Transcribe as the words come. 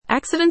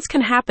Accidents can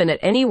happen at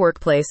any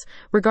workplace,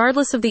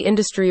 regardless of the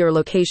industry or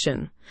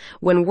location.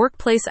 When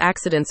workplace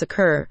accidents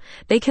occur,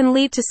 they can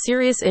lead to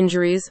serious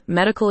injuries,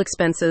 medical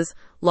expenses,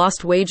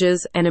 lost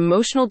wages, and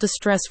emotional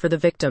distress for the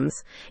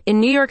victims. In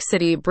New York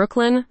City,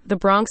 Brooklyn, the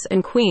Bronx,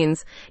 and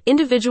Queens,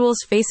 individuals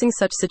facing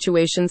such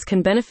situations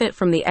can benefit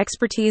from the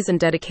expertise and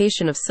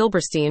dedication of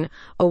Silberstein,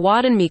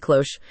 Awad and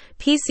Miklosh,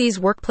 PC's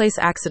workplace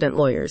accident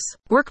lawyers.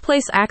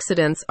 Workplace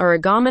accidents are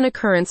a common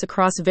occurrence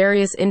across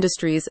various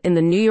industries in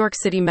the New York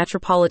City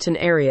metropolitan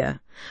area.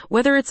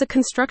 Whether it's a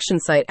construction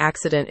site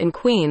accident in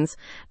Queens,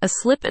 a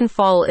slip and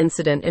fall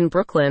incident in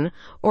Brooklyn,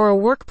 or a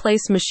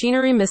workplace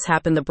machinery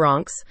mishap in the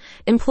Bronx,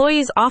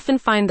 employees often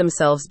find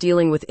themselves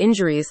dealing with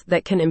injuries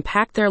that can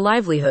impact their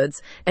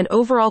livelihoods and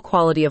overall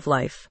quality of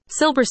life.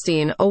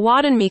 Silberstein,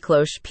 Awad and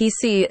Miklosh,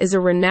 PC is a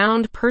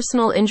renowned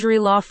personal injury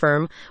law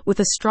firm with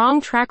a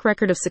strong track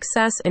record of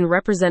success in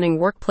representing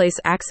workplace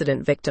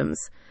accident victims.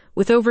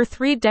 With over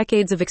 3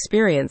 decades of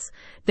experience,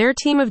 their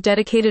team of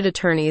dedicated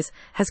attorneys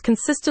has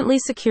consistently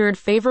secured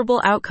favorable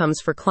outcomes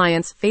for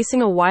clients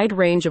facing a wide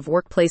range of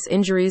workplace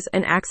injuries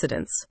and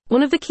accidents.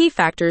 One of the key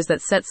factors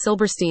that set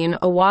Silberstein,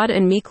 Awad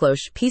and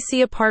Miklosh,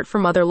 PC apart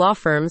from other law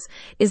firms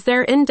is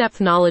their in-depth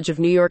knowledge of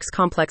New York's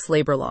complex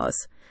labor laws.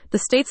 The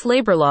state's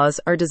labor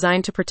laws are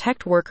designed to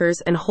protect workers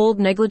and hold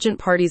negligent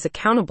parties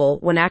accountable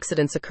when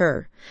accidents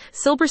occur.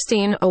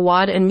 Silberstein,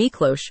 Awad, and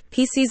Miklosh,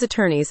 PC's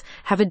attorneys,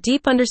 have a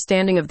deep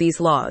understanding of these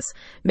laws,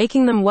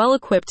 making them well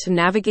equipped to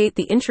navigate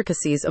the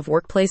intricacies of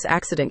workplace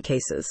accident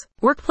cases.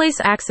 Workplace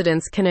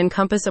accidents can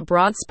encompass a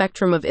broad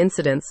spectrum of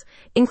incidents,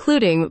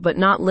 including, but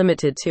not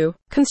limited to,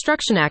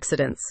 construction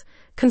accidents.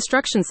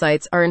 Construction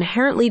sites are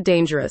inherently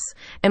dangerous,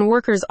 and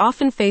workers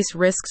often face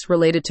risks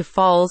related to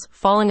falls,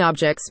 falling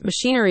objects,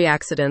 machinery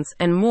accidents,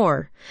 and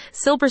more.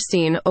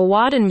 Silberstein,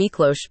 Awad and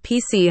Miklosh,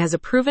 PC has a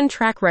proven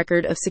track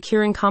record of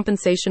securing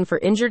compensation for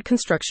injured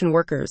construction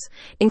workers,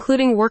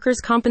 including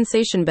workers'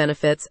 compensation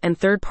benefits and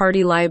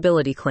third-party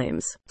liability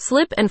claims.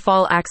 Slip and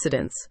fall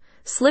accidents.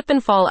 Slip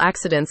and fall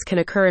accidents can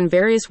occur in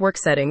various work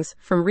settings,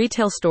 from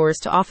retail stores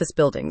to office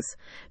buildings.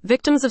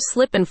 Victims of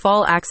slip and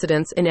fall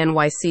accidents in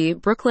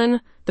NYC, Brooklyn,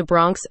 the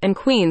Bronx, and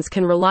Queens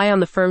can rely on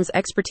the firm's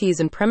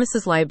expertise in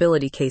premises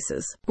liability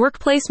cases.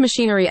 Workplace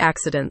machinery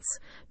accidents.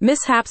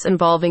 Mishaps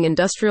involving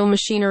industrial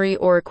machinery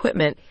or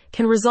equipment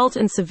can result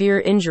in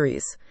severe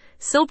injuries.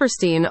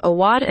 Silberstein,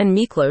 Awad and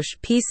Miklosh,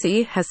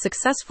 PC has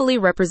successfully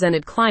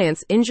represented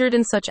clients injured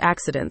in such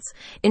accidents,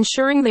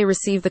 ensuring they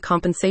receive the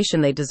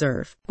compensation they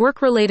deserve.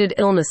 Work-related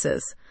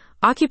illnesses.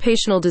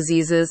 Occupational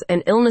diseases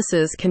and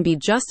illnesses can be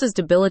just as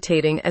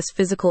debilitating as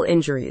physical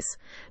injuries.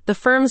 The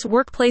firm's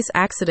workplace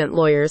accident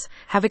lawyers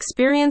have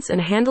experience in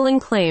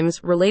handling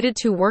claims related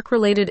to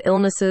work-related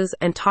illnesses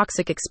and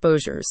toxic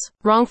exposures.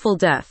 Wrongful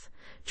death.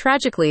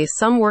 Tragically,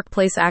 some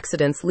workplace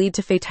accidents lead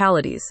to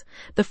fatalities.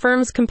 The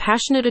firm's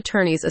compassionate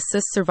attorneys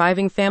assist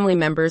surviving family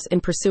members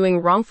in pursuing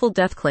wrongful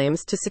death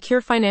claims to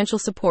secure financial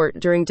support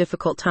during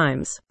difficult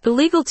times. The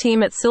legal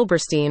team at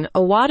Silberstein,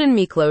 Awad and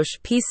Miklosh,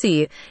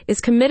 PC,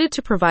 is committed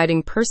to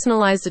providing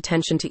personalized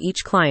attention to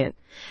each client.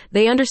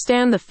 They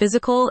understand the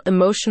physical,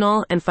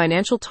 emotional, and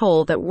financial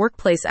toll that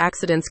workplace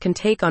accidents can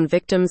take on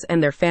victims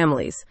and their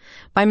families.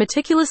 By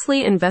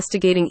meticulously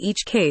investigating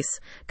each case,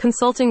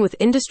 consulting with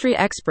industry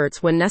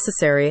experts when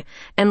necessary,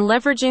 and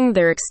leveraging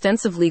their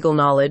extensive legal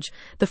knowledge,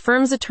 the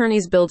firm's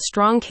attorneys build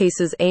strong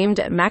cases aimed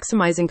at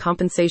maximizing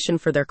compensation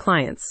for their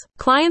clients.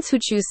 Clients who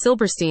choose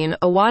Silberstein,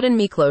 Awad and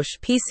Miklosh,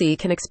 PC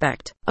can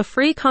expect a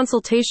free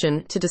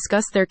consultation to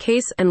discuss their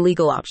case and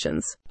legal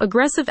options,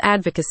 aggressive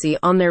advocacy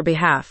on their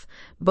behalf,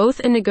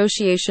 both in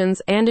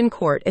negotiations and in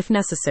court if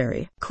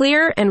necessary,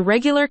 clear and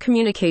regular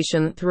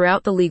communication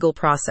throughout the legal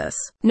process,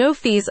 no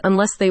fees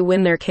unless they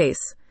win their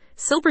case.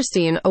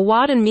 Silberstein,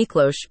 Awad and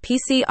Miklosh,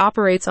 PC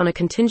operates on a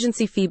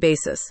contingency fee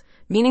basis,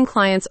 meaning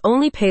clients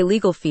only pay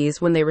legal fees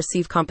when they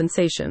receive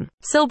compensation.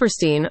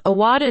 Silberstein,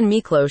 Awad and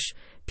Miklosh,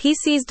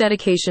 PC's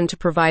dedication to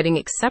providing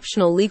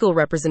exceptional legal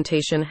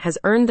representation has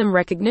earned them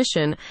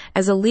recognition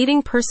as a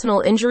leading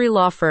personal injury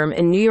law firm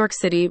in New York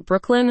City,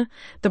 Brooklyn,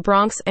 the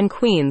Bronx, and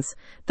Queens.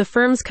 The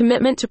firm's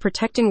commitment to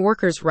protecting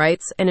workers'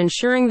 rights and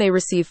ensuring they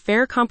receive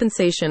fair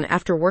compensation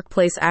after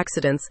workplace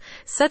accidents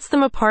sets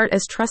them apart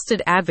as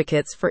trusted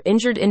advocates for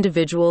injured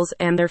individuals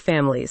and their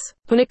families.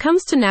 When it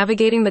comes to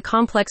navigating the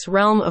complex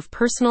realm of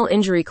personal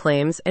injury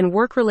claims and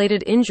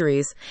work-related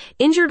injuries,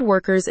 injured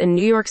workers in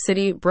New York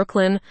City,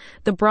 Brooklyn,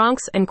 the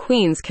Bronx, and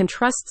Queens can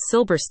trust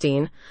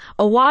Silberstein,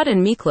 Awad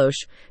and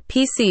Miklosh,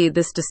 PC.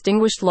 This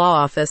distinguished law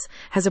office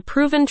has a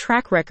proven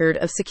track record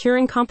of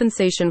securing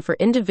compensation for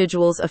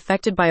individuals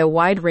affected by a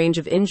wide range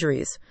of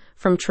injuries,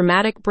 from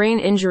traumatic brain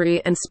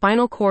injury and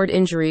spinal cord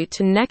injury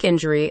to neck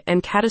injury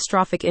and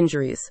catastrophic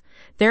injuries.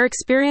 Their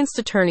experienced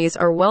attorneys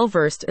are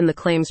well-versed in the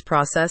claims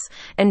process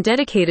and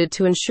dedicated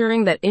to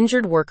ensuring that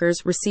injured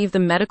workers receive the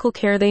medical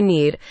care they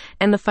need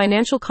and the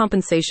financial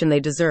compensation they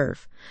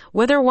deserve.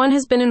 Whether one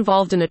has been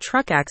involved in a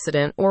truck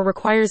accident or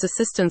requires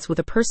assistance with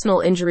a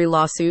personal injury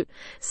lawsuit,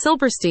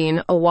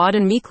 Silberstein, Awad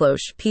and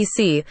Miklosh,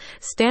 PC,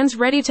 stands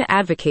ready to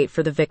advocate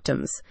for the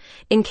victims.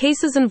 In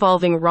cases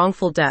involving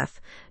wrongful death,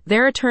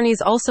 Their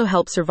attorneys also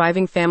help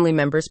surviving family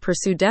members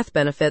pursue death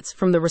benefits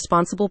from the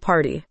responsible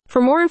party.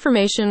 For more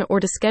information or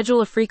to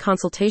schedule a free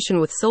consultation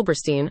with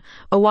Silberstein,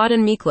 Awad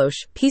and Miklos,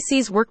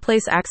 PC's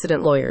workplace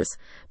accident lawyers,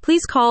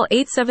 please call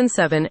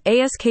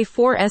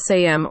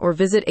 877-ASK4SAM or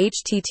visit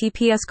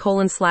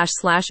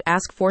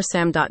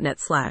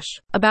https://askforsam.net/.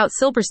 About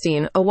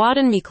Silberstein, Awad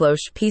and Miklos,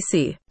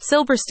 PC.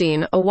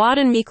 Silberstein, Awad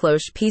and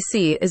Miklos,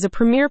 PC is a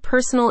premier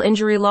personal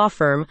injury law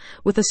firm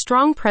with a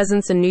strong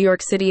presence in New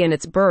York City and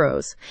its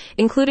boroughs,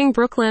 including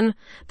Brooklyn,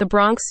 the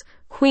Bronx,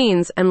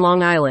 Queens, and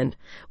Long Island.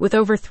 With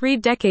over 3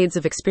 decades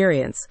of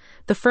experience,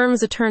 the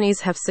firm's attorneys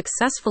have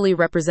successfully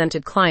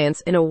represented clients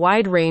in a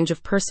wide range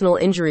of personal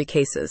injury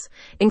cases,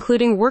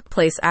 including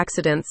workplace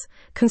accidents,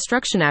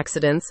 construction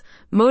accidents,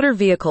 motor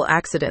vehicle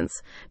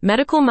accidents,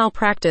 medical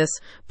malpractice,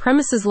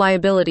 premises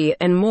liability,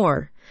 and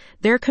more.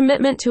 Their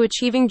commitment to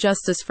achieving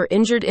justice for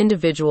injured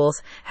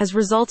individuals has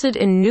resulted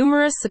in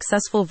numerous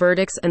successful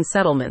verdicts and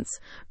settlements,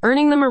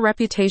 earning them a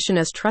reputation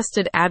as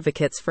trusted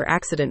advocates for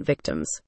accident victims.